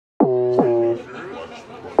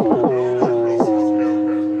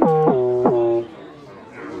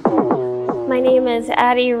is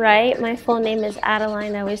Addie Wright. My full name is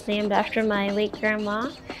Adeline. I was named after my late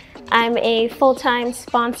grandma. I'm a full-time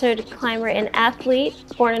sponsored climber and athlete,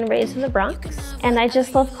 born and raised in the Bronx, and I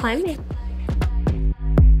just love climbing.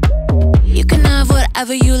 You can have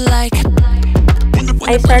whatever you like.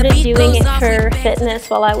 I started doing it for fitness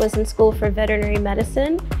while I was in school for veterinary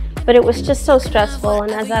medicine, but it was just so stressful,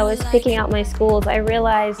 and as I was picking out my schools, I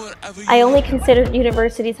realized I only considered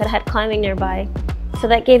universities that had climbing nearby. So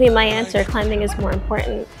that gave me my answer: climbing is more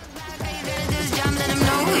important.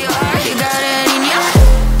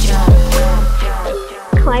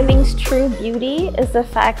 Climbing's true beauty is the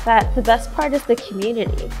fact that the best part is the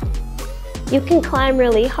community. You can climb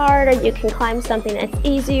really hard, or you can climb something that's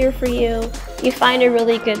easier for you. You find a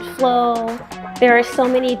really good flow. There are so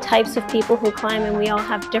many types of people who climb, and we all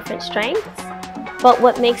have different strengths. But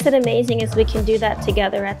what makes it amazing is we can do that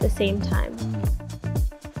together at the same time.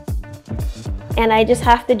 And I just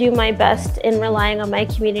have to do my best in relying on my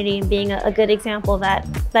community and being a good example that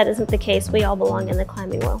that isn't the case. We all belong in the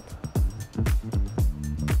climbing world.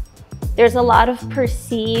 There's a lot of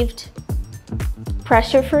perceived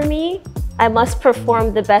pressure for me. I must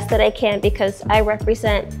perform the best that I can because I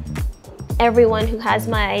represent everyone who has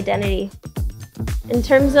my identity. In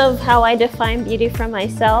terms of how I define beauty for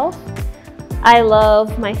myself, I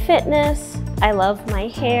love my fitness, I love my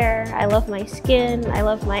hair, I love my skin, I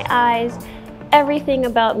love my eyes, everything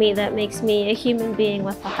about me that makes me a human being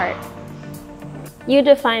with a heart. You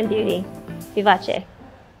define beauty. Vivacé.